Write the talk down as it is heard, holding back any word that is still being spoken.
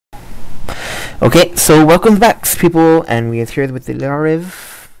Okay, so welcome back, people, and we are here with the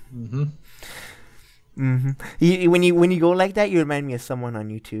Lariv. Mm-hmm. When you go like that, you remind me of someone on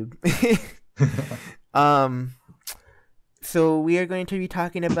YouTube. um, so we are going to be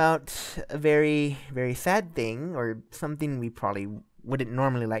talking about a very very sad thing, or something we probably wouldn't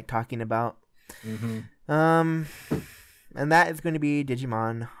normally like talking about. Mm-hmm. And that is going to be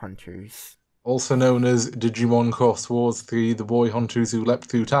Digimon Hunters, Also known as Digimon Cross Wars 3, the boy hunters who leapt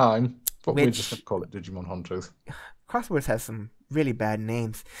through time. But we're just going which to call it Digimon Hunters. Crosswords has some really bad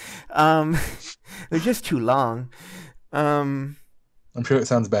names. They're just too long. I'm sure it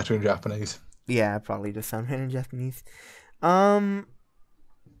sounds better in Japanese. Yeah, probably just sound better in Japanese. Um,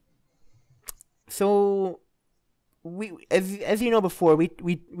 so we, as you know before, we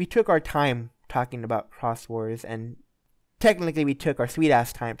took our time talking about Cross Wars, and technically we took our sweet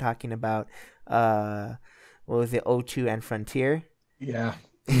ass time talking about what was it, O2 and Frontier. Yeah.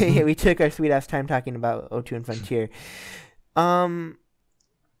 Yeah, we took our sweet ass time talking about O2 and Frontier. I don't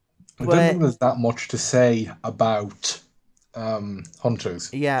think there's that much to say about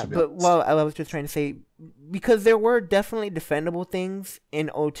Hunters. Yeah, To be but honest. well, I was just trying to say, because there were definitely defendable things in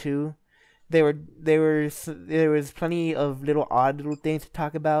O2. There was plenty of odd little things to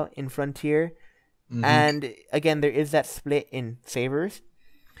talk about in Frontier, Mm-hmm. and again, there is that split in Savers,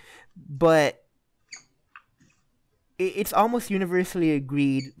 but it's almost universally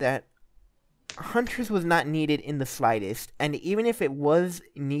agreed that Hunters was not needed in the slightest, and even if it was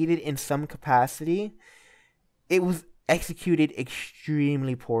needed in some capacity, it was executed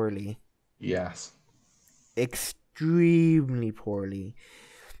extremely poorly. Yes. Extremely poorly.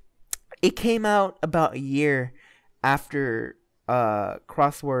 It came out about a year after the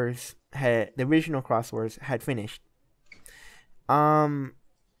original Cross Wars had finished. And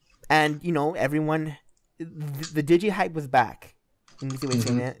everyone, the Digi hype was back. Let me see what you're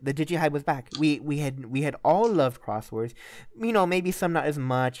saying, man. The Digi hype was back. We had all loved Cross Wars. Maybe some not as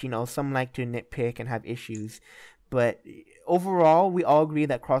much. Some like to nitpick and have issues, but overall, we all agree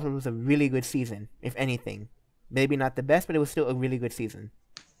that Cross Wars was a really good season. If anything, maybe not the best, but it was still a really good season.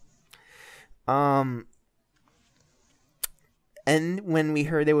 And when we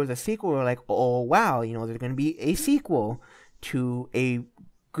heard there was a sequel, we were like, oh wow, there's gonna be a sequel to a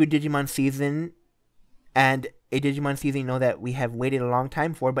good Digimon season, and a Digimon season, that we have waited a long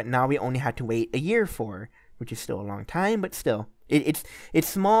time for, but now we only had to wait a year for, which is still a long time, but still, it's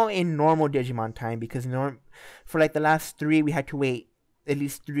small in normal Digimon time, because for like the last 3, we had to wait at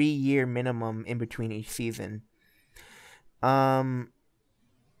least 3-year minimum in between each season.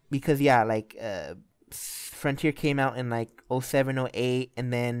 Because Frontier came out in like 07, 08,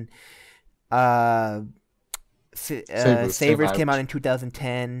 and then Savers came out in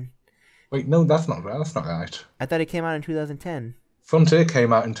 2010. Wait, no, that's not right. That's not right. I thought it came out in 2010. Frontier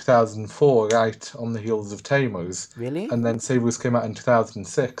came out in 2004, right on the heels of Tamers. Really? And then Sabers came out in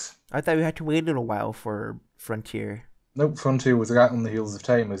 2006. I thought we had to wait a little while for Frontier. Nope, Frontier was right on the heels of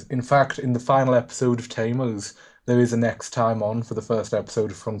Tamers. In fact, in the final episode of Tamers, there is a next time on for the first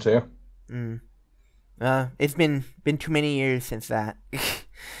episode of Frontier. It's been too many years since that.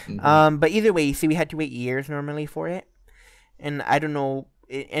 Mm-hmm. But either way, you see, we had to wait years normally for it, and I don't know.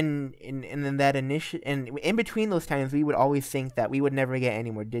 And in that and in between those times, we would always think that we would never get any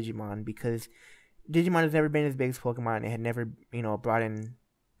more Digimon, because Digimon has never been as big as Pokemon. It had never, brought in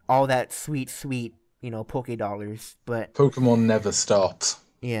all that sweet, Poke dollars. But Pokemon never stops.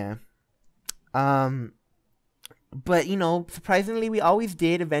 yeah. But surprisingly, we always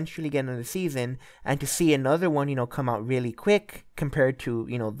did eventually get another season, and to see another one, come out really quick compared to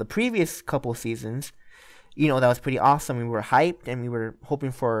the previous couple seasons, that was pretty awesome. We were hyped, and we were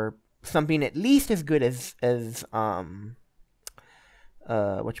hoping for something at least as good as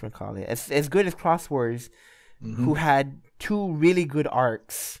whatchamacallit, as good as Cross Wars, Mm-hmm. who had 2 really good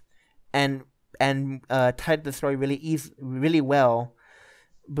arcs, and tied the story really well.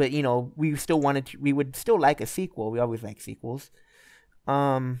 But we would still like a sequel. We always like sequels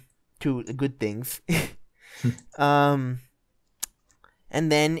to good things. And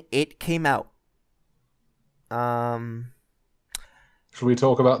then it came out. Should we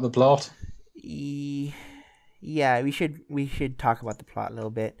talk about the plot? Yeah, we should talk about the plot a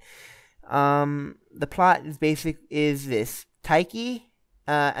little bit. The plot is this: Taiki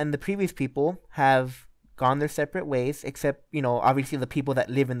and the previous people have gone their separate ways, except obviously the people that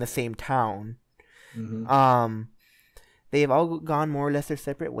live in the same town. Mm-hmm. They've all gone more or less their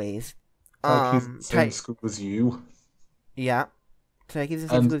separate ways. Taiki's in the same school as you. Yeah, Taiki's in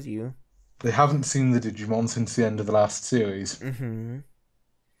the same school as you. They haven't seen the Digimon since the end of the last series. Mm-hmm.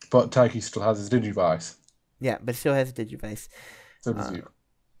 But Taiki still has his Digivice. Yeah, but still has a Digivice. So does you.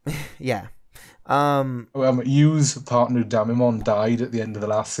 Yeah. Yu's partner Damimon died at the end of the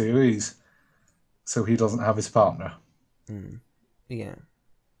last series, so he doesn't have his partner. Yeah.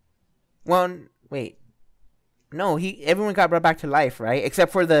 Well, wait. No, everyone got brought back to life, right?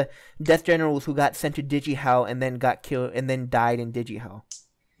 Except for the Death Generals who got sent to Digi Hell and then got killed and then died in Digi Hell.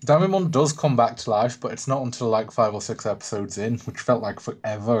 Damimon does come back to life, but it's not until like 5 or 6 episodes in, which felt like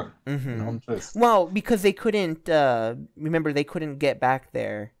forever in Hunters. Well, because they couldn't. Remember, they couldn't get back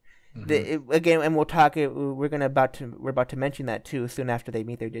there. Again, and we'll talk. We're about to mention that too soon after they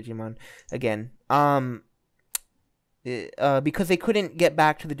meet their Digimon again. Because they couldn't get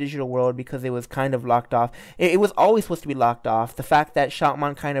back to the digital world because it was kind of locked off. It was always supposed to be locked off. The fact that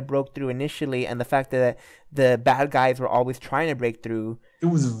Shoutmon kind of broke through initially, and the fact that the bad guys were always trying to break through. It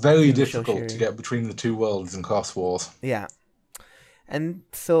was very difficult to get between the two worlds in Cross Wars. Yeah. And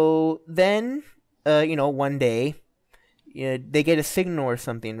so then, one day, they get a signal or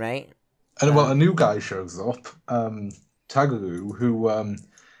something, right? And a new guy shows up, Tagaru, who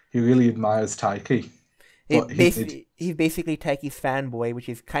he really admires Taiki. He's basically Taiki's fanboy, which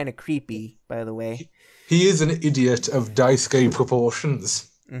is kind of creepy, by the way. He is an idiot of Daisuke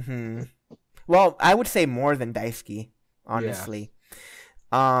proportions. Well, I would say more than Daisuke, honestly.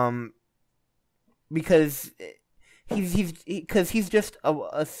 Yeah. Because he's just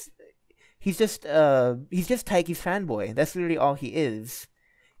he's just Taiki's fanboy. That's literally all he is.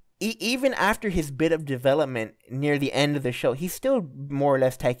 Even after his bit of development near the end of the show, he's still more or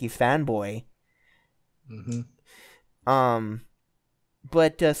less Taiki's fanboy.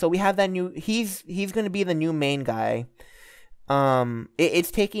 But so we have that new. He's gonna be the new main guy.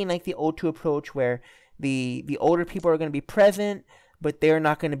 It's taking like the O2 approach where the older people are gonna be present, but they're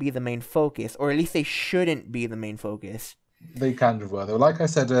not gonna be the main focus, or at least they shouldn't be the main focus. They kind of were, though. Like I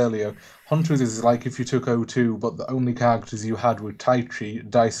said earlier, Hunters is like if you took O2, but the only characters you had were Taichi,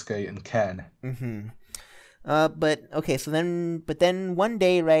 Daisuke, and Ken. But okay, so then one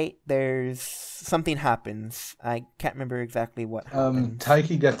day, right, there's something happens. I can't remember exactly what happens.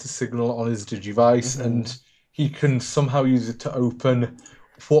 Taiki gets a signal on his Digivice, and he can somehow use it to open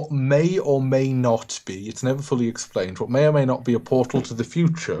what may or may not be, it's never fully explained, what may or may not be a portal to the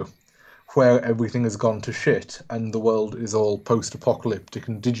future, where everything has gone to shit, and the world is all post-apocalyptic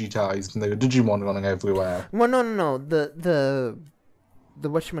and digitized, and there are Digimon running everywhere. Well, no. The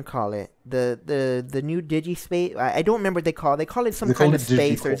whatchamacallit, the new Digispace. I don't remember what they call it. They call it some kind of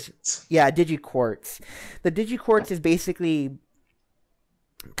space. Digiquartz. The Digiquartz is basically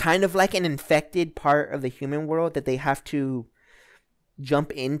kind of like an infected part of the human world that they have to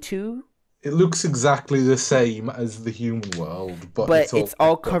jump into. It looks exactly the same as the human world, but it's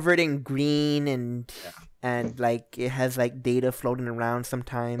all covered in green and like it has like data floating around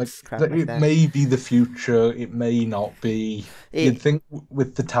sometimes. It may be the future, it may not be. You'd think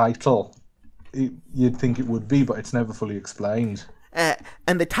with the title, you'd think it would be, but it's never fully explained.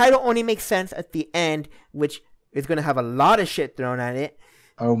 And the title only makes sense at the end, which is going to have a lot of shit thrown at it.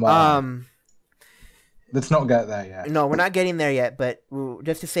 Oh my. Let's not get there yet. No, we're not getting there yet, but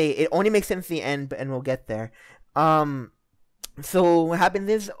just to say, it only makes sense at the end, and we'll get there. So what happens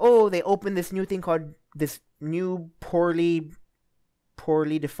is, they open this new thing called, this new poorly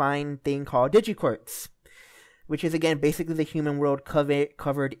defined thing called Digiquartz, which is, again, basically the human world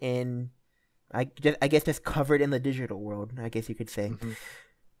covered in, I guess just covered in the digital world, I guess you could say.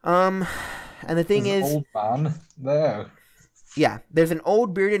 And the thing is, an old man there. Yeah, there's an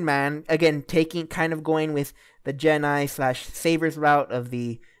old bearded man, again, going with the Jedi / Savers route of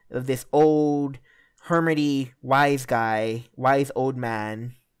this old hermity wise old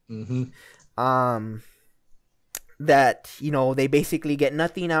man. That, they basically get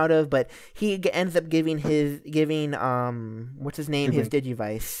nothing out of, but he ends up giving what's his name, his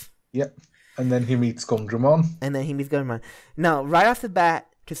Digivice. Yep. And then he meets Gumdramon. Now, right off the bat,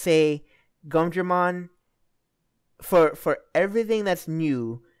 to say Gumdramon, for everything that's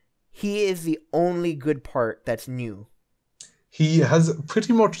new, he is the only good part that's new. He has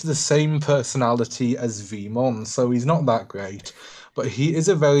pretty much the same personality as Vmon, so he's not that great. But he is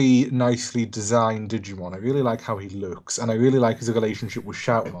a very nicely designed Digimon. I really like how he looks, and I really like his relationship with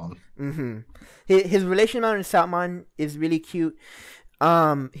Shoutmon. His relationship with Shoutmon is really cute.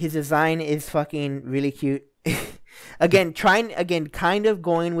 His design is fucking really cute. Kind of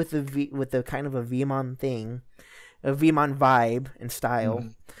going with the kind of a Vmon thing. A Vmon vibe and style.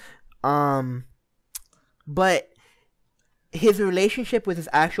 But his relationship with his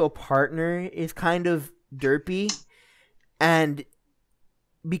actual partner is kind of derpy, and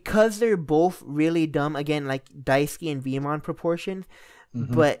because they're both really dumb, again, like Daisuke and Vmon proportions,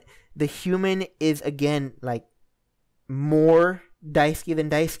 but the human is, again, like more Daisuke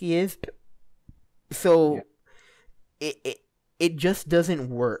than Daisuke is. So it, it it just doesn't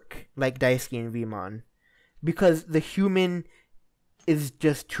work like Daisuke and Vmon because the human is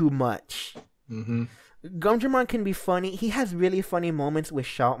just too much. Mm-hmm. Gumdramon can be funny. He has really funny moments with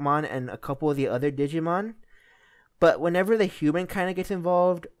Shoutmon and a couple of the other Digimon. But whenever the human kind of gets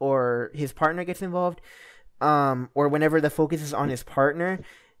involved, or his partner gets involved, or whenever the focus is on his partner,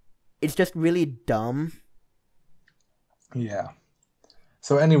 it's just really dumb. Yeah.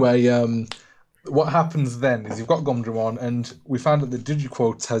 So anyway, what happens then is you've got Gumdramon, and we found that the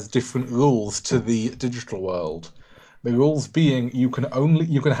Digiquotes has different rules to the digital world. The rules being you can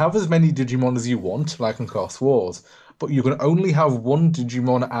have as many Digimon as you want, like in Cross Wars, but you can only have one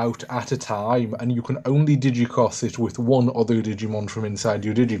Digimon out at a time, and you can only Digicross it with one other Digimon from inside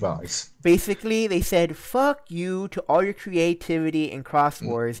your Digivice. Basically, they said, fuck you to all your creativity in Cross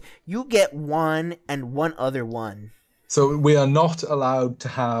Wars. You get one and one other one. So we are not allowed to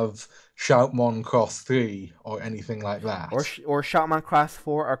have Shoutmon Cross 3 or anything like that. Or Shoutmon Cross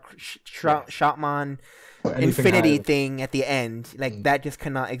 4 or Shoutmon Infinity higher. thing at the end. Like, that just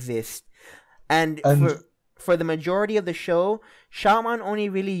cannot exist. And for the majority of the show, Shoutmon only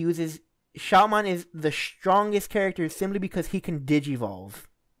really uses... Shoutmon is the strongest character simply because he can Digivolve.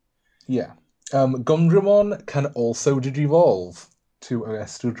 Yeah. Gumdramon can also Digivolve to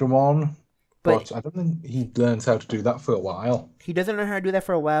Arrestodramon, but I don't think he learns how to do that for a while. He doesn't learn how to do that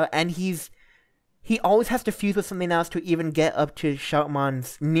for a while, and he always has to fuse with something else to even get up to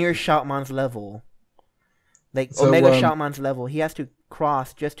near Shoutmon's level. Like, so, Omega Shoutmon's level. He has to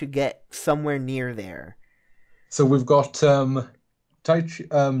cross just to get somewhere near there. So we've got Taiki,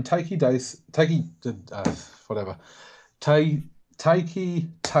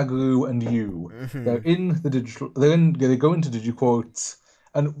 Tagru, and you. Mm-hmm. They're in the digital. They go into Digiquotes,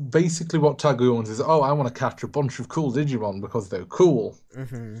 and basically what Tagru wants is, I want to catch a bunch of cool Digimon because they're cool.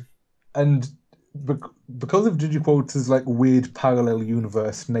 Mm-hmm. And because of Digiquotes' like weird parallel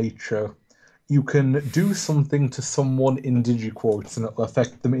universe nature, you can do something to someone in Digiquotes and it'll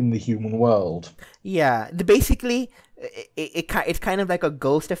affect them in the human world. Yeah, basically, it's kind of like a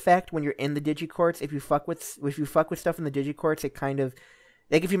ghost effect when you're in the Digiquotes. If you fuck with stuff in the Digiquotes, it kind of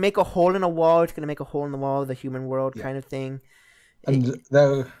like if you make a hole in a wall, it's gonna make a hole in the wall of the human world kind of thing. And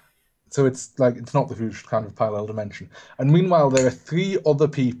so it's like it's not the huge kind of parallel dimension. And meanwhile, there are 3 other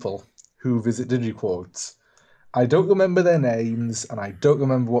people who visit Digiquotes. I don't remember their names, and I don't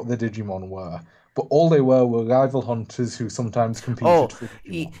remember what the Digimon were. But all they were rival hunters who sometimes competed for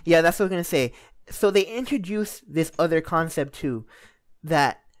Digimon. Yeah, that's what I was going to say. So they introduced this other concept, too,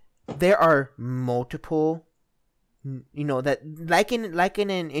 that there are multiple, that like in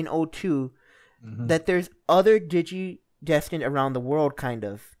O2, mm-hmm. that there's other Digi-destined around the world, kind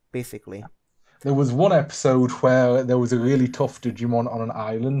of, basically. There was one episode where there was a really tough Digimon on an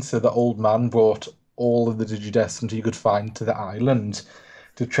island, so the old man brought all of the Digidestined he could find to the island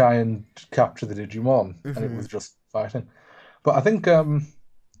to try and capture the Digimon, mm-hmm. and it was just fighting. But I think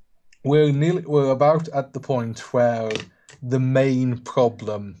we're about at the point where the main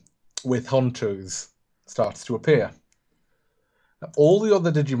problem with Hunters starts to appear. Now, all the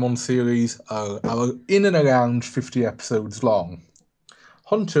other Digimon series are in and around 50 episodes long.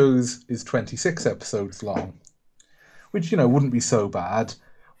 Hunters is 26 episodes long, which, wouldn't be so bad,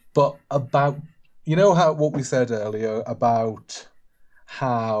 but about... what we said earlier about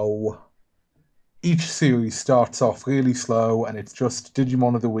how each series starts off really slow and it's just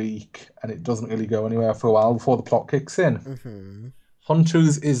Digimon of the Week and it doesn't really go anywhere for a while before the plot kicks in. Mm-hmm.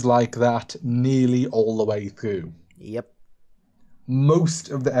 Hunters is like that nearly all the way through. Yep.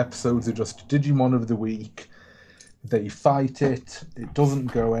 Most of the episodes are just Digimon of the Week. They fight it. It doesn't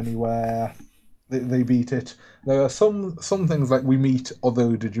go anywhere. They beat it. There are some things like we meet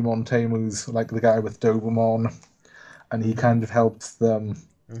other Digimon tamers, like the guy with Dobermon, and he kind of helps them.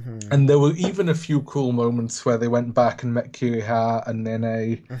 Mm-hmm. And there were even a few cool moments where they went back and met Kiriha and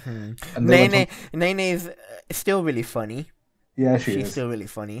Nene. Mm-hmm. And Nene is still really funny. Yeah, she's still really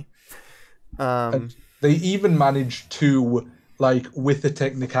funny. And they even managed to, with the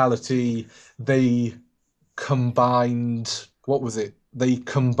technicality, they combined... What was it?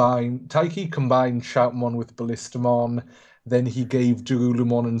 Taiki combined Shoutmon with Ballistamon, then he gave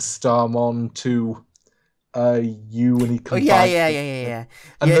Darulumon and Starmon to you, and he combined... yeah.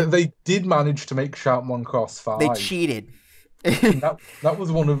 And they did manage to make Shoutmon Cross 5. They cheated. that was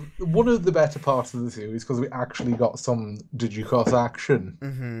one of the better parts of the series, because we actually got some Digicross action.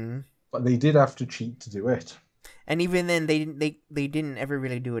 Mm-hmm. But they did have to cheat to do it. And even then, they didn't ever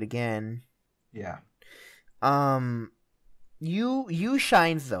really do it again. Yeah. You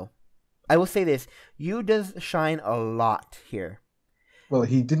shines, though. I will say this. You does shine a lot here. Well,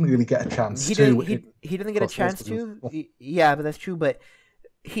 he didn't really get a chance He to. didn't. He doesn't get a Cross Worlds chance was to. impossible. Yeah, but that's true. But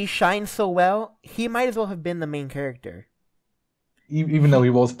he shines so well. He might as well have been the main character. Even though he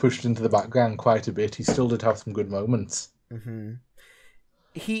was pushed into the background quite a bit, he still did have some good moments. Hmm.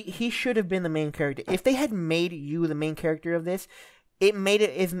 He should have been the main character. If they had made you the main character of this, it might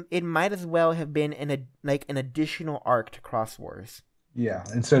as well have been an additional arc to Cross Wars. Yeah,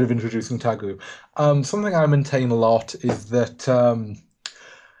 instead of introducing Tagu. Something I maintain a lot is that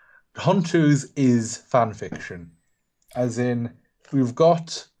Hunters is fan fiction. As in, we've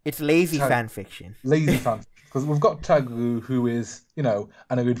got It's lazy fan fiction. lazy fan fiction. Because we've got Tagu, who is, an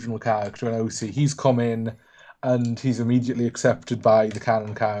original character in OC. He's come in and he's immediately accepted by the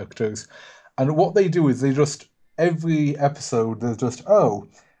canon characters. And what they do is every episode, there's just, oh,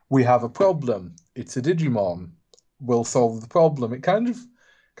 we have a problem. It's a Digimon. We'll solve the problem. It kind of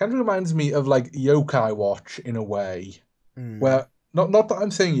reminds me of like Yokai Watch in a way. Where, not that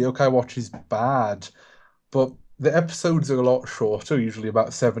I'm saying Yokai Watch is bad, but the episodes are a lot shorter, usually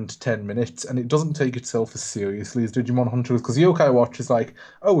about 7 to 10 minutes, and it doesn't take itself as seriously as Digimon Hunters, because Yokai Watch is like,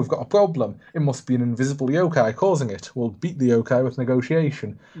 oh, we've got a problem. It must be an invisible yokai causing it. We'll beat the yokai with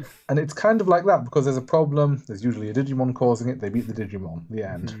negotiation. And it's kind of like that, because there's a problem, there's usually a Digimon causing it, they beat the Digimon. The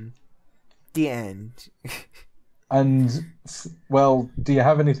end. The end. And, well, do you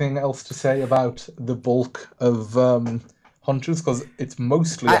have anything else to say about the bulk of Hunters? Because it's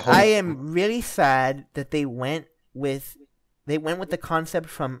mostly I am really sad that they went with the concept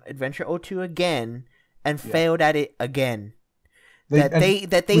from Adventure 02 again and failed at it again.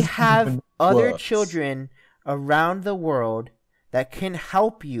 They have other children around the world that can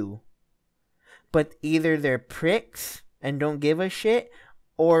help you, but either they're pricks and don't give a shit,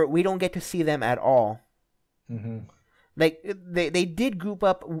 or we don't get to see them at all. Mm-hmm. Like they did group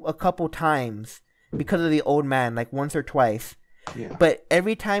up a couple times because of the old man, like once or twice. Yeah. But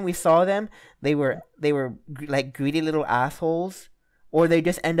every time we saw them, they were like greedy little assholes, or they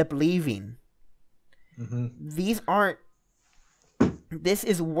just end up leaving. Mm-hmm. This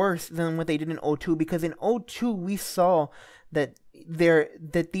is worse than what they did in O2, because in O2 we saw that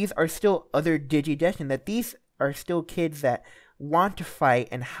these are still other Digidestin, that these are still kids that want to fight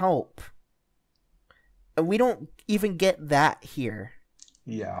and help. And we don't even get that here.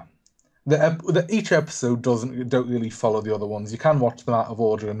 Yeah. Each episode don't really follow the other ones. You can watch them out of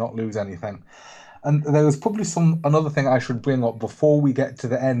order and not lose anything. And there was probably another thing I should bring up before we get to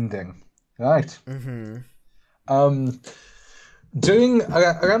the ending, right? Mm-hmm. During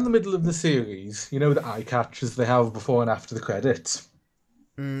around the middle of the series, the eye catchers they have before and after the credits.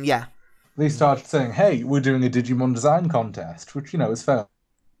 Yeah. They started saying, "Hey, we're doing a Digimon design contest," which is fair.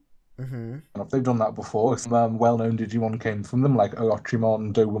 Mm-hmm. They've done that before. Some well-known Digimon came from them, like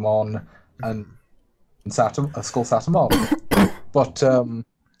Orochimon, Dobumon, and Skull Satamon. But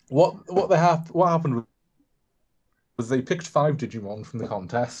what happened was they picked 5 Digimon from the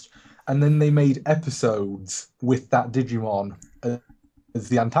contest, and then they made episodes with that Digimon as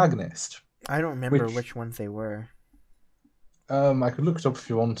the antagonist. I don't remember which ones they were. I could look it up if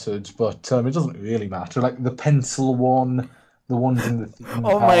you wanted, but it doesn't really matter. Like the pencil one. The ones in the theme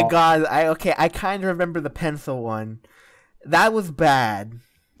Oh park. my god! I kind of remember the pencil one. That was bad.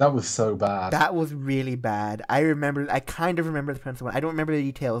 That was so bad. That was really bad. I kind of remember the pencil one. I don't remember the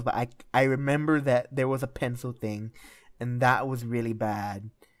details, but I remember that there was a pencil thing, and that was really bad.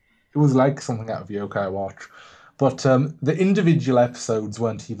 It was like something out of Yokai Watch, but the individual episodes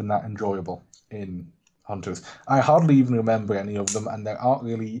weren't even that enjoyable in Hunters. I hardly even remember any of them, and there aren't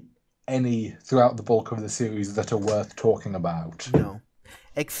really any throughout the bulk of the series that are worth talking about. No,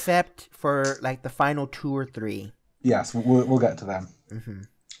 except for like the final 2 or 3. Yes, we'll get to them.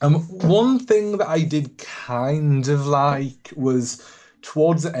 Mm-hmm. One thing that I did kind of like was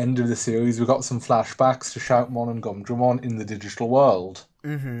towards the end of the series, we got some flashbacks to Shoutmon and Gumdramon in the digital world.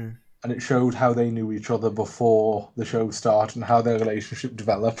 Mm-hmm. And it showed how they knew each other before the show started and how their relationship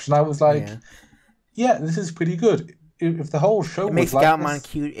developed. And I was like, yeah this is pretty good. If the whole show makes was like Galmon this,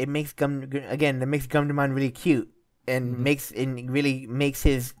 cute. It makes Gumdramon really cute, and really makes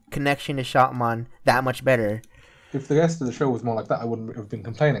his connection to Shoutmon that much better. If the rest of the show was more like that, I wouldn't have been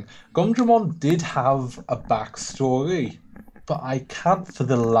complaining. Gumdramon did have a backstory, but I can't for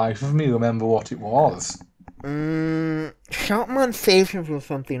the life of me remember what it was. Shoutmon saved him from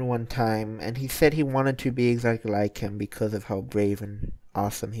something one time, and he said he wanted to be exactly like him because of how brave and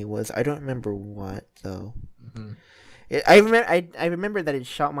awesome he was. I don't remember what though. Mm-hmm. I remember that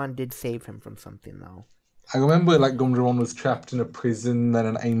Shoutmon did save him from something though. I remember like Gumdramon was trapped in a prison, then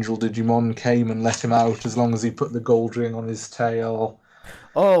an angel Digimon came and let him out as long as he put the gold ring on his tail.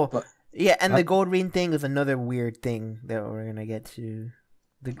 Oh, yeah, and the gold ring thing is another weird thing that we're gonna get to.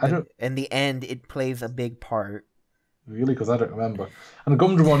 I don't In the end, it plays a big part. really, because I don't remember. And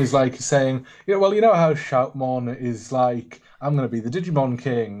Gumdramon is like saying, well, you know how Shoutmon is like, I'm going to be the Digimon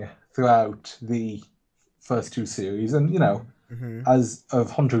King throughout the first two series, and Mm-hmm. as of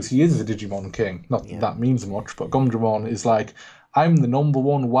Hunters, he is the Digimon King. Not that Yeah. that means much, but Gumdramon is like, I'm the number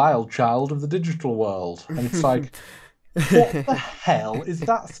one wild child of the digital world, and it's like, what the hell is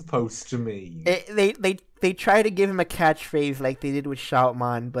that supposed to mean? They try to give him a catchphrase like they did with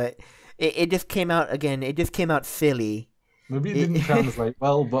Shoutmon, but it just came out again. It just came out silly. Maybe it didn't translate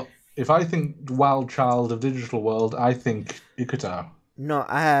well, but if I think wild child of digital world, I think Ikuta. No,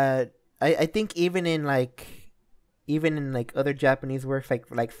 I think even in like other Japanese works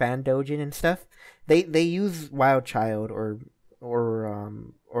like fan dojin and stuff, they use wild child or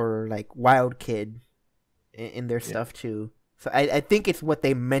like wild kid in their stuff too. So I think it's what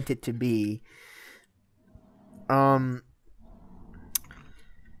they meant it to be. Um.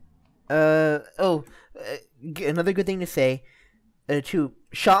 Another good thing to say. Too.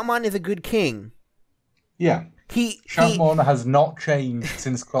 Shaman is a good king. Yeah. He Shoutmon has not changed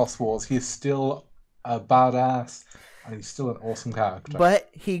since Cross Wars. He is still a badass, and he's still an awesome character. But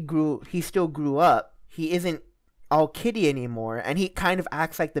he still grew up. He isn't all kiddie anymore, and he kind of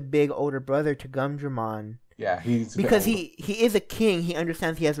acts like the big older brother to Gumdramon. Yeah, he's because he is a king. He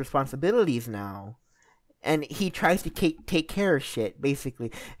understands he has responsibilities now, and he tries to take care of shit.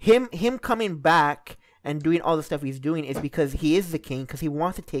 Basically, him coming back and doing all the stuff he's doing is because he is the king. Because he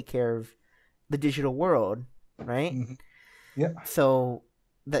wants to take care of the digital world, right? Mm-hmm. Yeah. So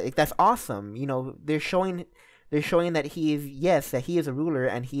that's awesome. They're showing that he is a ruler,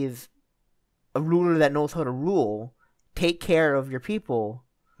 and he is a ruler that knows how to rule. Take care of your people.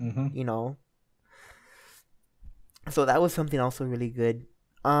 Mm-hmm. So that was something also really good.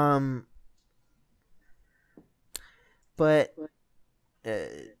 But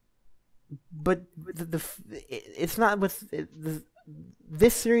it's not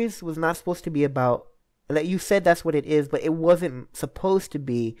this series was not supposed to be about, like you said, that's what it is, but it wasn't supposed to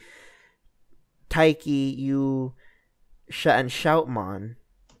be Taiki, Yu, and Shoutmon.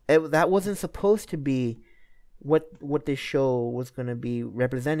 That wasn't supposed to be what this show was going to be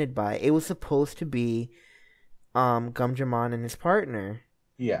represented by. It was supposed to be Gumdramon and his partner.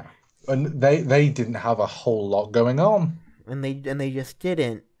 Yeah. And they didn't have a whole lot going on. And they just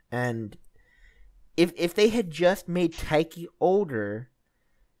didn't. And if they had just made Taiki older,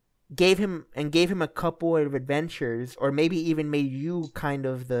 gave him a couple of adventures, or maybe even made you kind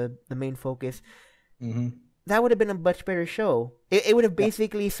of the main focus, that would have been a much better show. It would have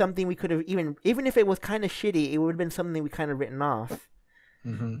basically something we could have even if it was kind of shitty, it would have been something we kind of written off.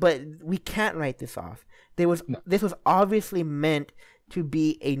 But we can't write this off. This was obviously meant to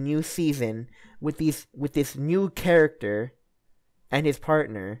be a new season with this new character and his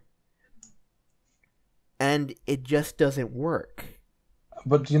partner, and it just doesn't work.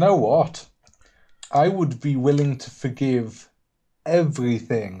 But you know what? I would be willing to forgive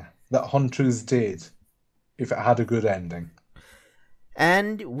everything that Hunters did if it had a good ending.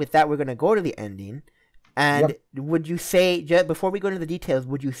 And with that, we're going to go to the ending. And would you say, before we go into the details,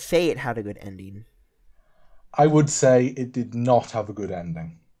 would you say it had a good ending? I would say it did not have a good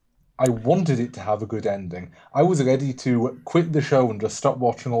ending. I wanted it to have a good ending. I was ready to quit the show and just stop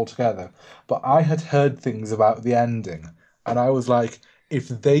watching altogether. But I had heard things about the ending, and I was like, if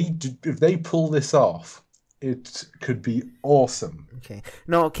they pull this off, it could be awesome. Okay.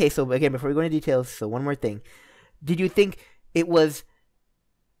 No. Okay. So again, before we go into details, so one more thing: did you think it was?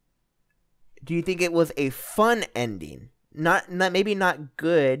 Do you think it was a fun ending? Not maybe not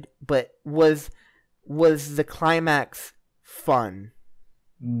good, but was the climax fun?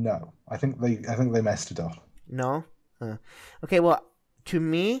 No, I think they messed it up. No. Okay. Well, to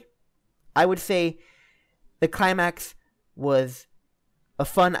me, I would say the climax was a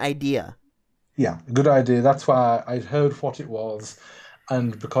fun idea. Yeah, good idea. That's why I'd heard what it was,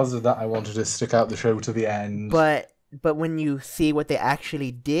 and because of that, I wanted to stick out the show to the end. But when you see what they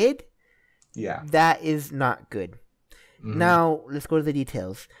actually did, that is not good. Now let's go to the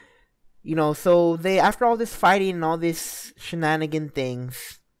details. So they, after all this fighting and all this shenanigan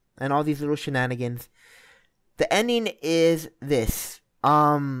things and all these little shenanigans, the ending is this.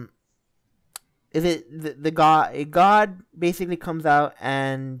 Is it the god basically comes out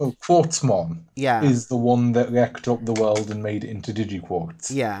and Quartzmon is the one that wrecked up the world and made it into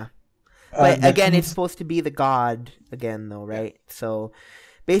Digiquartz. Yeah. But again, it's supposed to be the god again though, right? So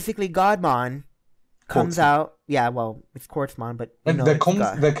basically Godmon comes out. Yeah, well, it's Quartzmon, but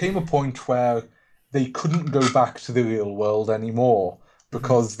there came a point where they couldn't go back to the real world anymore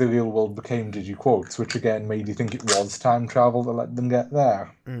because the real world became Digi-Quotes, which again made you think it was time travel to let them get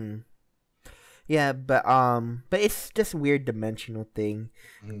there. Mm. Yeah, but it's just a weird dimensional thing.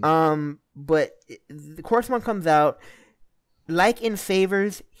 But the Corpsman comes out like in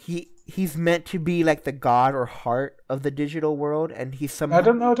Savers. He's meant to be like the god or heart of the digital world, and he's somehow. I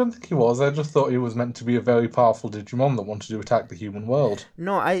don't know. I don't think he was. I just thought he was meant to be a very powerful Digimon that wanted to attack the human world.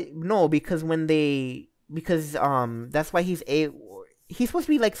 No, because that's why he's supposed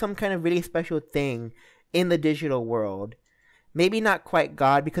to be like some kind of really special thing in the digital world. Maybe not quite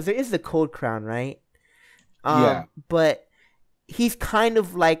God, because there is the Code Crown, right? Yeah. But he's kind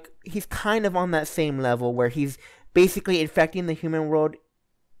of on that same level where he's basically infecting the human world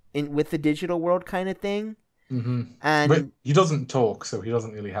with the digital world kind of thing. Mm-hmm. And but he doesn't talk, so he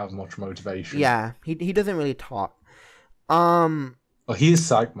doesn't really have much motivation. Yeah, he doesn't really talk. Well, he is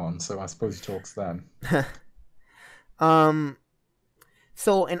Psychmon, so I suppose he talks then.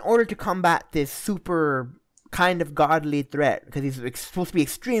 So in order to combat this super kind of godly threat, because he's supposed to be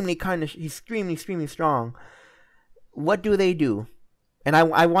extremely strong, what do they do? And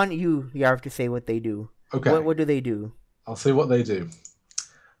I want you, Yarv, to say what they do. Okay. What do they do? I'll say what they do.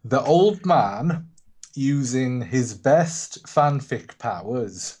 The old man, using his best fanfic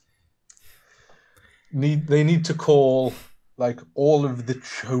powers, they need to call like all of the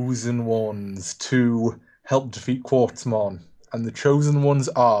chosen ones to help defeat Quartzmon. And the chosen ones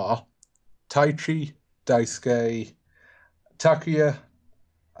are Taichi, Daisuke, Takuya,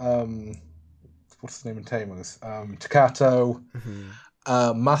 what's the name in Tamers? Takato,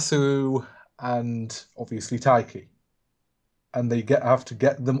 Masaru, and obviously Taiki. And they have to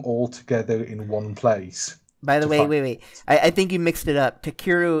get them all together in one place. By the way, wait. I think you mixed it up.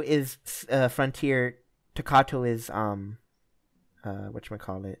 Takiru is Frontier. Takato is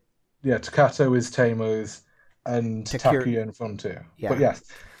whatchamacallit? Yeah, Takato is Tamers, and Takuya and Frontier. Yeah. But yes,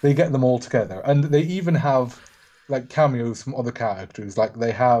 they get them all together. And they even have like cameos from other characters. Like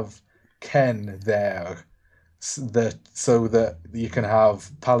they have Ken there so that you can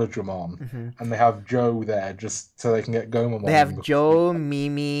have Paladramon. And they have Joe there just so they can get Gomamon. They have Joe,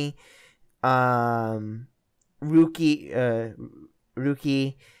 Mimi, Rika,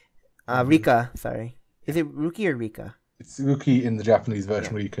 sorry. Is it Ruki or Rika? It's Ruki in the Japanese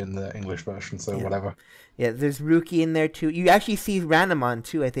version, Rika in the English version, so whatever. Yeah, there's Ruki in there too. You actually see Ranamon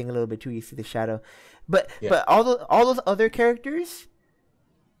too, I think, a little bit too. You see the shadow. But all those other characters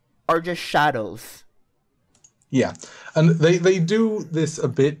are just shadows. Yeah. And they do this a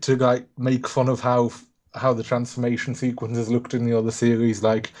bit to like make fun of how the transformation sequences looked in the other series.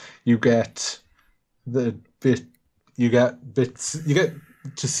 Like you get bits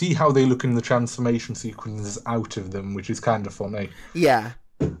to see how they look in the transformation sequences out of them, which is kind of funny. Yeah.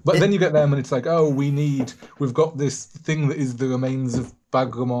 But then you get them and it's like, oh, we've got this thing that is the remains of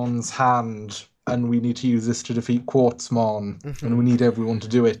Bagramon's hand, and we need to use this to defeat Quartzmon, and we need everyone to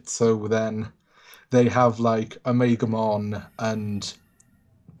do it. So then they have like Omegamon and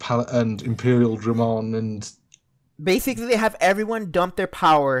Imperial Dramon, and basically they have everyone dump their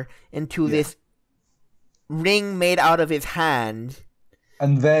power into this ring made out of his hand.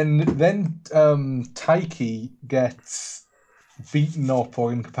 And then Taiki gets beaten up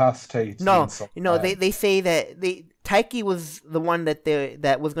or incapacitated. No, they say that Taiki was the one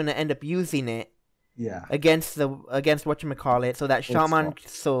that was going to end up using it. Yeah. Against whatchamacallit, so that Shaman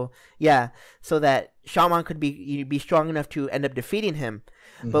so that Shaman could be strong enough to end up defeating him.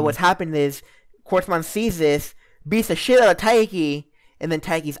 But what's happened is Quartzmon sees this, beats the shit out of Taiki, and then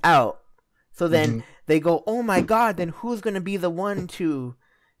Taiki's out. So then they go, oh my god, then who's going to be the one to,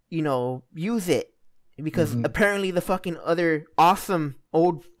 use it? Because apparently the fucking other awesome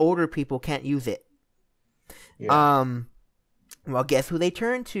older people can't use it. Yeah. Well, guess who they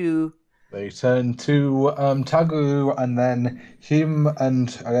turn to? They turn to Taguru, and then him and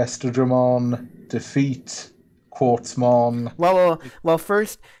Arestodramon defeat Quartzmon. Well,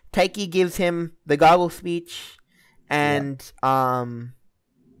 first Taiki gives him the goggle speech, and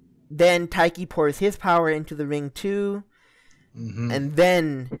then Taiki pours his power into the ring too, and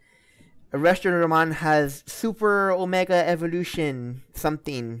then Arestodramon has Super Omega Evolution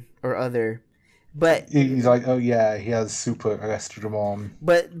something or other. But he's like, oh yeah, he has Super Arestodramon.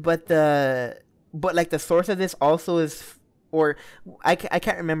 But like the source of this also is, or I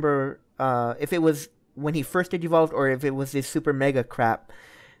can't remember if it was when he first evolved or if it was this Super Mega crap.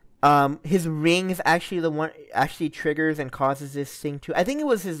 His ring is actually the one actually triggers and causes this thing too. I think it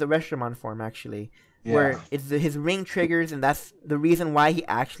was his Arestodramon form actually, where his ring triggers, and that's the reason why he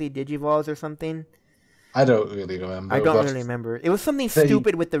actually digivolves or something. I don't really remember. I don't really remember. It was something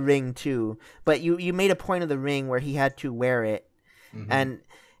stupid with the ring too. But you made a point of the ring where he had to wear it, and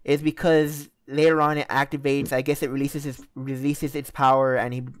it's because later on it activates. I guess it releases its power,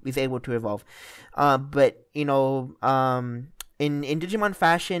 and he is able to evolve. But in Digimon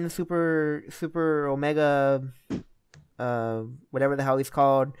fashion, Super Omega, whatever the hell he's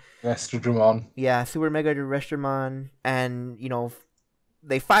called, Restrodramon. Yeah, Super Mega Restramon, and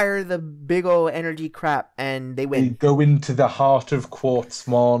they fire the big old energy crap, and they win. They go into the heart of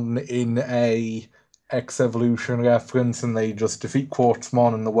Quartzmon in a X-Evolution reference, and they just defeat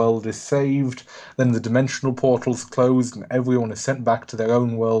Quartzmon, and the world is saved. Then the dimensional portal's closed, and everyone is sent back to their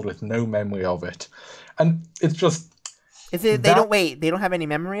own world with no memory of it. And it's just... They don't have any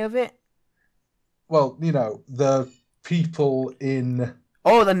memory of it? Well, the people in...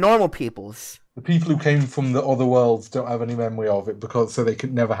 Oh, the normal peoples. The people who came from the other worlds don't have any memory of it, so they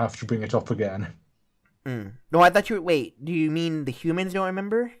could never have to bring it up again. No, I thought wait, do you mean the humans don't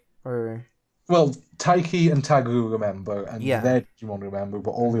remember? Or... Well, Taiki and Tagu remember, and their Digimon remember,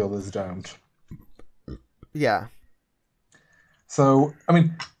 but all the others don't. Yeah. So, I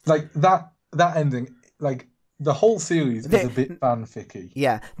mean, that ending, the whole series is a bit fanficky.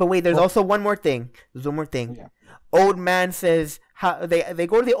 Yeah, but wait, there's also one more thing. Yeah. Old man says, they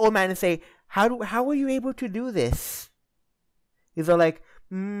go to the old man and say, how were you able to do this? He's all like,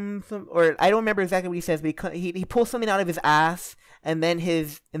 or I don't remember exactly what he says, but he pulls something out of his ass, and then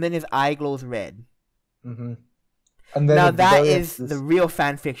his eye glows red. Mm-hmm. And then now that is the real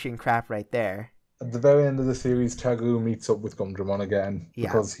fan fiction crap right there. At the very end of the series, Tagu meets up with Gundramon again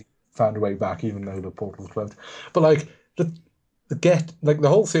because he found a way back, even though the portal was closed. But the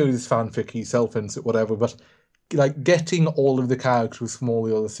whole series is fanficky, self-insert, whatever. But getting all of the characters from all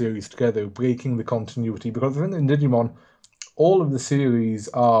the other series together, breaking the continuity, because I think in Digimon, all of the series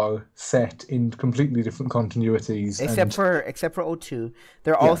are set in completely different continuities. Except for O2.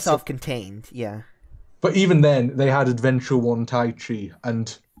 They're all self-contained, yeah. But even then, they had Adventure 1 Taichi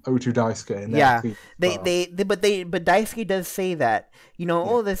and O2 Daisuke. But Daisuke does say that,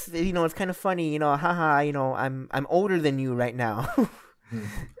 oh, this, it's kind of funny, haha, I'm older than you right now.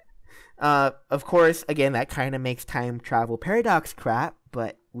 Of course, again, that kind of makes time travel paradox crap,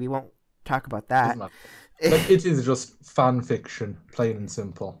 but we won't talk about that. It is just fan fiction, plain and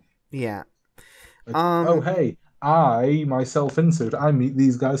simple. Yeah. Hey, I meet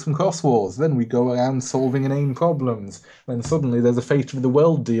these guys from Cross Wars. Then we go around solving inane problems. Then suddenly there's a Fate of the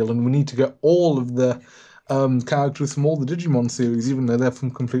World deal, and we need to get all of the characters from all the Digimon series, even though they're from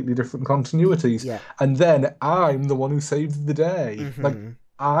completely different continuities. Yeah. And then I'm the one who saves the day. Mm-hmm.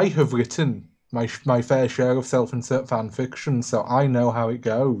 I have written my fair share of self-insert fan fiction, so I know how it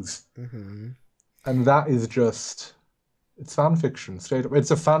goes. Mm-hmm. And that is just... It's fan fiction, straight up. It's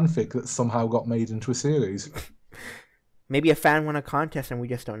a fanfic that somehow got made into a series. Maybe a fan won a contest and we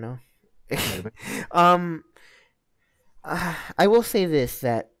just don't know. Maybe. I will say this,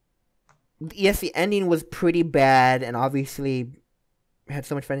 that yes, the ending was pretty bad and obviously had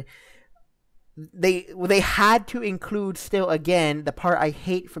so much fun. They had to include still, again, the part I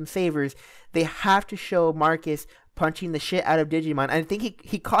hate from Savers. They have to show Marcus punching the shit out of Digimon. I think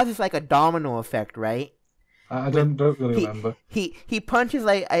he causes like a domino effect, right? I don't really remember. He punches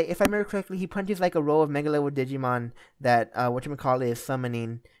if I remember correctly, he punches like a row of Mega Level Digimon that whatchamacallit is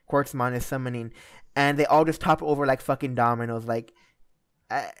summoning, Quartzmon is summoning, and they all just topple over like fucking dominoes.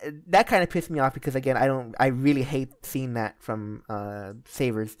 That kind of pissed me off because again, I really hate seeing that from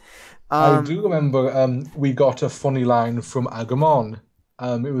Savers. I do remember we got a funny line from Agumon.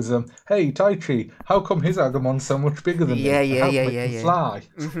 It was hey Taichi, how come his Agumon's so much bigger than me? Yeah. Fly.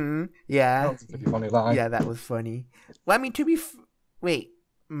 Mm-hmm. Yeah. That was a pretty funny line. Yeah, that was funny. Well, I mean, wait,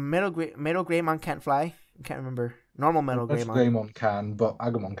 Metal Greymon can't fly. I can't remember. Normal Metal Greymon. Greymon can, but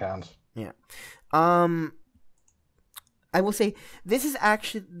Agumon can't. Yeah. I will say this is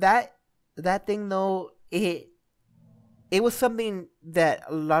actually that thing though. It was something that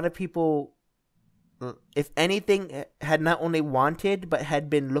a lot of people, if anything, had not only wanted but had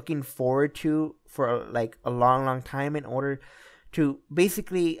been looking forward to for like a long time, in order to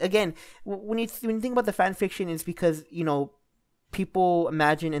basically, again, when you think about the fan fiction, it's because people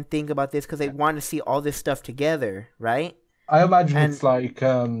imagine and think about this because they want to see all this stuff together, right? I imagine it's like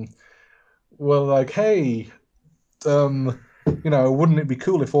hey, wouldn't it be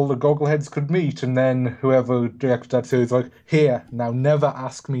cool if all the Goggleheads could meet? And then whoever directed that series like, here, now never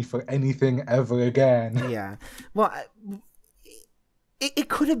ask me for anything ever again. Yeah. Well, it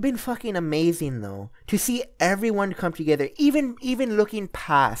could have been fucking amazing, though, to see everyone come together, even looking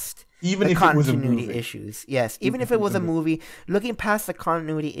past the continuity issues. Yes, even if it was a movie, looking past the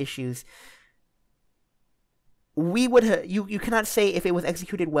continuity issues, we would have. You cannot say if it was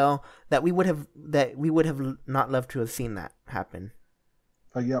executed well that we would have not loved to have seen that happen.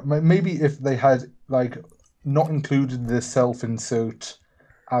 But yeah, maybe if they had like not included the self-insert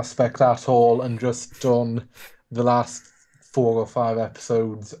aspect at all and just done the last 4 or 5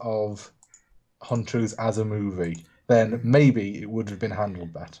 episodes of Hunters as a movie, then Mm. maybe it would have been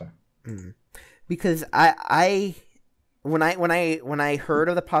handled better. Mm. Because when I heard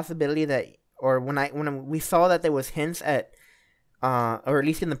of the possibility that, or when we saw that there was hints at, or at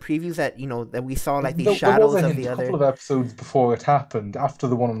least in the previews that that we saw like these There was a shadows of hint the a couple other. of episodes before it happened, after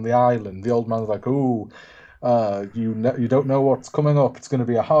the one on the island. The old man's like, "Oh, you don't know what's coming up. It's going to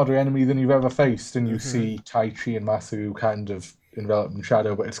be a harder enemy than you've ever faced." And you Mm-hmm. see Tai Chi and Masaru kind of enveloped in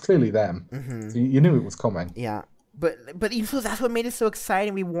shadow, but it's clearly them. Mm-hmm. So you knew it was coming. Yeah. But so that's what made it so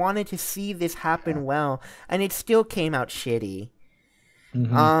exciting. We wanted to see this Yeah. happen well, and it still came out shitty.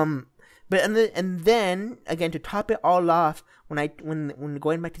 Hmm. Um, but and then again to top it all off, when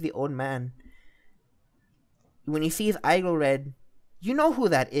going back to the old man, when you see his eye glow red, you know who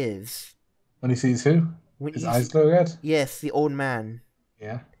that is. When he sees who, When his you eyes see, glow red. yes, the old man.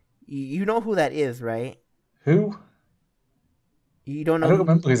 Yeah. You know who that is, right? Who? You don't I know don't who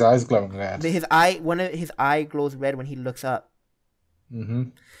remember his eyes glowing red. his eye. One of his eye glows red when he looks up. Hmm.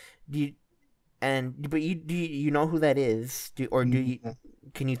 Do you, but you know who that is? Do you,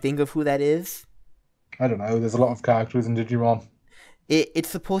 can you think of who that is? I don't know. There's a lot of characters in Digimon. It's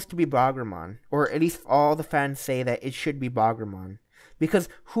supposed to be Bagramon, or at least all the fans say that it should be Bagramon, because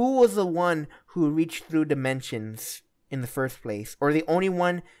who was the one who reached through dimensions in the first place, or the only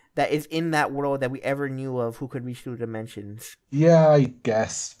one that is in that world that we ever knew of who could reach through dimensions? Yeah, I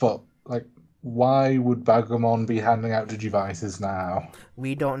guess, but like, why would Bagramon be handing out Digivices now?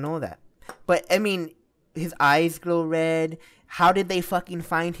 We don't know that, but I mean, his eyes glow red. How did they fucking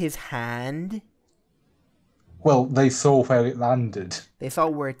find his hand? Well, they saw where it landed. They saw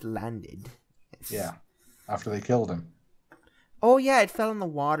where it landed. Yes. Yeah, after they killed him. Oh yeah, it fell in the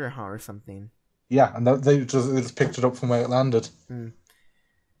water, huh, or something. Yeah, and they just picked it up from where it landed. Mm.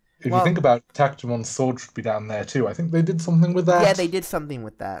 If you Well, think about it, Tactimon's sword should be down there too. I think they did something with yeah, that. they did something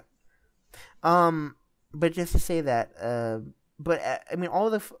with that. Um, but just to say that, I mean,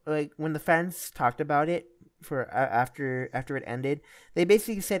 like when the fans talked about it for after it ended, they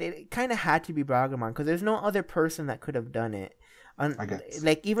basically said it kind of had to be Braggamon because there's no other person that could have done it. I guess.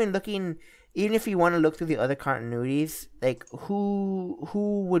 Like even if you want to look through the other continuities, like who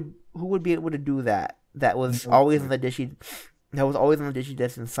would be able to do that? That was always on the Digi, that was always on the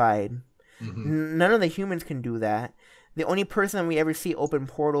Digidestined inside. Mm-hmm. None of the humans can do that. The only person we ever see open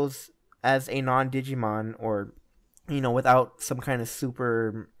portals as a non-Digimon, or without some kind of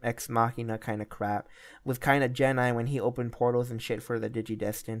super ex machina kind of crap, was kind of Genai when he opened portals and shit for the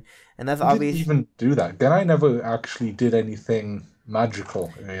Digidestin, and that's He didn't obvious. even do that. Genai never actually did anything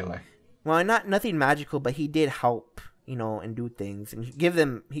magical, really. Well, nothing magical, but he did help, and do things, and he gave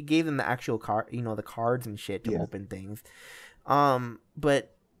them the actual card, the cards and shit to Yeah. open things.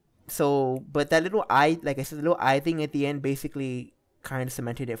 But that little eye, like I said, the little eye thing at the end basically kind of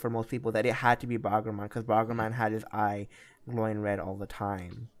cemented it for most people that it had to be Baggerman because Baggerman had his eye glowing red all the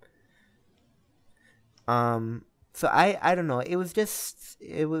time. So I don't know. It was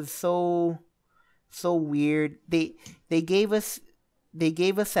so weird. They gave us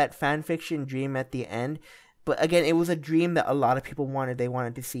that fan fiction dream at the end, but again, it was a dream that a lot of people wanted. They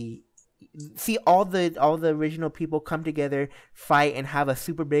wanted to see all the original people come together, fight, and have a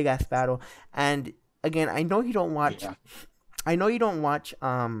super big ass battle. And again, I know you don't watch. Yeah. I know you don't watch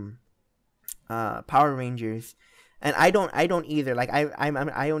Power Rangers, and I don't either. Like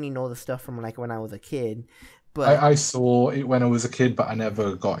I only know the stuff from like when I was a kid, but I saw it when I was a kid, but I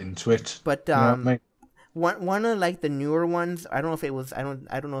never got into it. but You know what I mean? one of like the newer ones, I don't know if it was I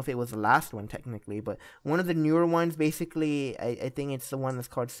don't know if it was the last one technically, but one of the newer ones, basically I think it's the one that's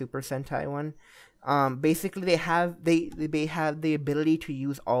called Super Sentai one. Basically they have the ability to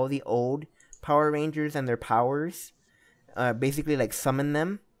use all the old Power Rangers and their powers, basically like summon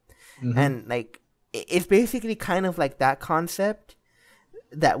them, Mm-hmm. and like it's basically kind of like that concept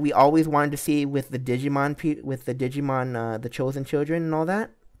that we always wanted to see with the Digimon the Chosen Children and all that.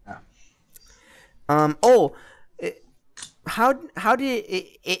 Yeah. How did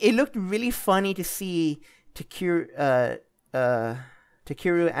it looked really funny to see Takeru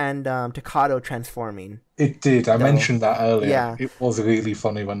and Takato transforming. It did. I Though. mentioned that earlier. Yeah. It was really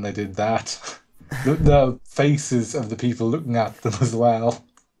funny when they did that. The faces of the people looking at them as well.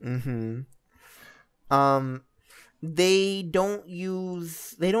 Mm-hmm. They don't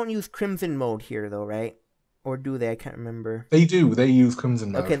use Crimson mode here though, right? Or do they? I can't remember. They do. They use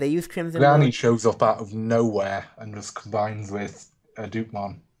Crimson mode. Okay, they use Crimson Granny mode. shows up out of nowhere and just combines with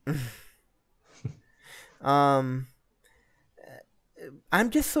Dukemon. I'm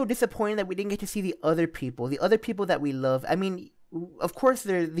just so disappointed that we didn't get to see the other people that we love. I mean, of course,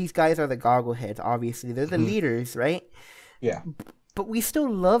 these guys are the goggleheads. Obviously, they're the leaders, right? Yeah. But we still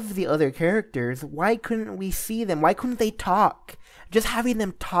love the other characters. Why couldn't we see them? Why couldn't they talk? Just having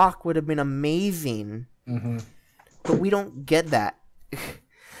them talk would have been amazing. Mm-hmm. But we don't get that.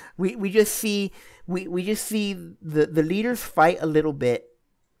 we just see the leaders fight a little bit,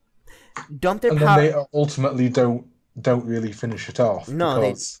 dump their And power. then they ultimately don't really finish it off. No,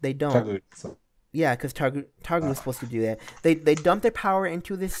 because they don't. Yeah, because Targu was supposed to do that. They dump their power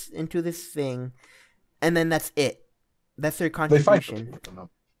into this thing, and then that's it. That's their contribution.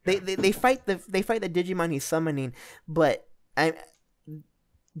 They fight the Digimon he's summoning, but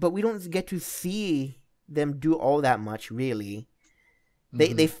we don't get to see them do all that much really.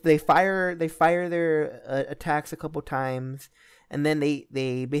 They fire their attacks a couple times, and then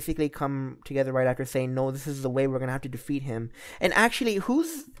they basically come together right after saying, no, this is the way we're gonna have to defeat him. And actually,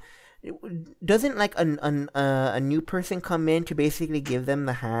 doesn't like a new person come in to basically give them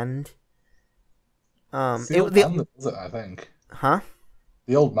the hand? The old man that does it, I think. Huh?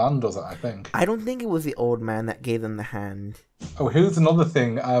 The old man does it, I think. I don't think it was the old man that gave them the hand. Oh, here's another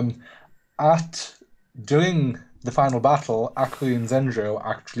thing. During the final battle, Akui and Zenjo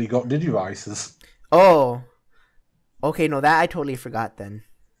actually got Digivices. Oh. Okay, no, that I totally forgot then.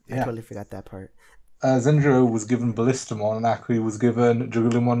 Yeah. I totally forgot that part. Zenjo was given Ballistamon and Akui was given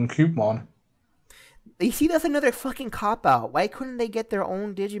Jugulumon and Cupemon. You see, that's another fucking cop-out. Why couldn't they get their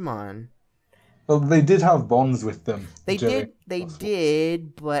own Digimon? Well, they did have bonds with them. They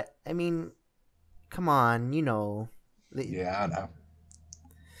did, but, I mean, come on, you know. Yeah, I know.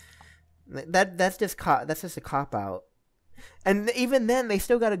 That's just a cop-out. And even then, they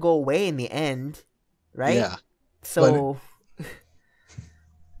still gotta go away in the end, right? Yeah. So...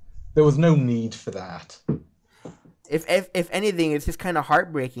 there was no need for that. If anything, it's just kind of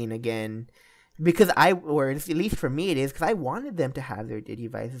heartbreaking again. Because at least for me it is, because I wanted them to have their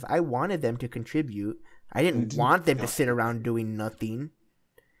Digivices. I wanted them to contribute. I didn't want them to sit around doing nothing.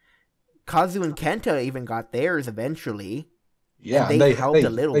 Kazu and Kenta even got theirs eventually. Yeah, and they helped a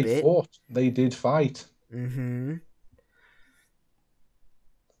little bit. They fought. They did fight. Mm-hmm.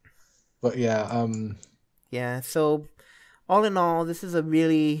 But yeah, Yeah, so all in all, this is a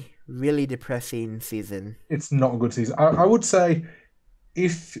really, really depressing season. It's not a good season. I would say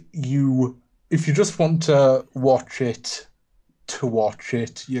if you just want to watch it,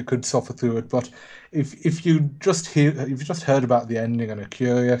 you could suffer through it. But if you just heard about the ending and are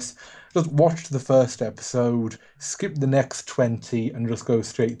curious, just watch the first episode, skip the next 20, and just go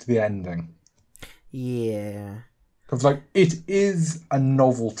straight to the ending. Yeah. Because it is a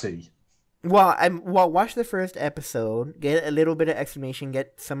novelty. Well, watch the first episode, get a little bit of explanation,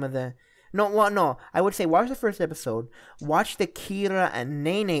 get some of the... No, I would say watch the first episode, watch the Kira and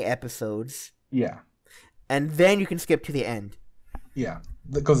Nene episodes. Yeah. And then you can skip to the end. Yeah,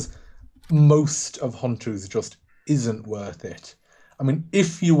 because most of Hunters just isn't worth it. I mean,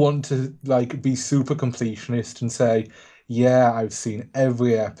 if you want to be super completionist and say, yeah, I've seen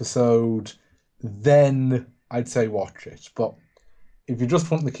every episode, then I'd say watch it. But if you just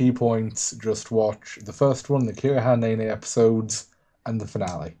want the key points, just watch the first one, the Kira Nene episodes, and the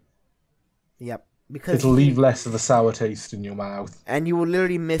finale. Yep. Because it'll leave less of a sour taste in your mouth. And you will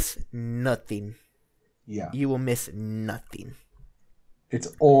literally miss nothing. Yeah. You will miss nothing. It's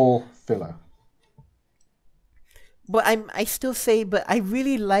all filler. But I still say, but I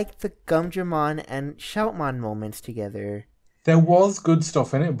really liked the Gumdramon and Shoutmon moments together. There was good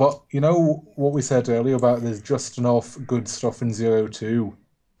stuff in it, but you know what we said earlier about there's just enough good stuff in 02 to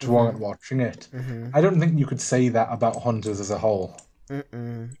warrant watching it. Mm-hmm. I don't think you could say that about Hunters as a whole.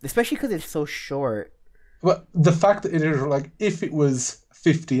 Especially because it's so short. But the fact that it is if it was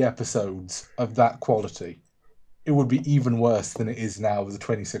 50 episodes of that quality, it would be even worse than it is now as a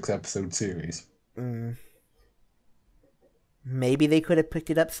 26 episode series. Maybe they could have picked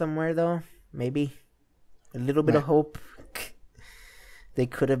it up somewhere though. Maybe a little bit of hope. They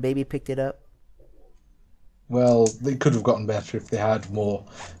could have maybe picked it up. Well, they could have gotten better if they had more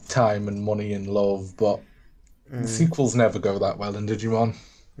time and money and love, but the sequels never go that well in Digimon.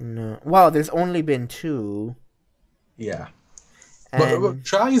 No. Well, there's only been 2. Yeah. But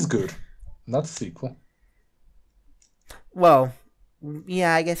Try is good. And that's a sequel. Well,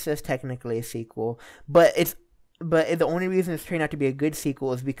 yeah, I guess that's technically a sequel. But the only reason it's turned out to be a good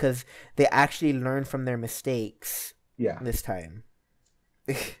sequel is because they actually learned from their mistakes. Yeah. This time.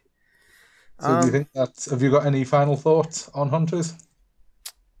 So do you think have you got any final thoughts on Hunters?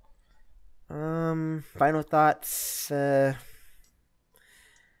 Final thoughts, I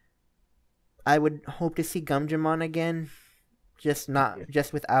would hope to see Gumdramon again.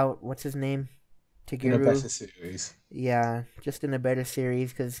 just without what's his name, in a Tagiru. better series. Yeah, just in a better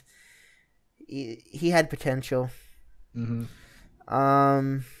series because he had potential. Hmm.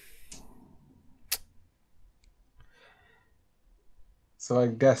 Um, So I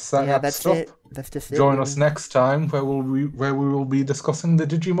guess that yeah, wraps that's it up. it. That's just it, Join us really. next time where we will be discussing the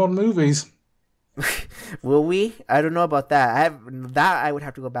Digimon movies. Will we? I don't know about that. I would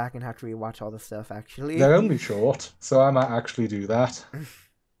have to go back and have to rewatch all the stuff actually. They're only short, so I might actually do that.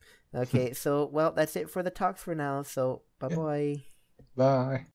 Okay, so well, that's it for the talks for now. So bye Yeah, bye. bye.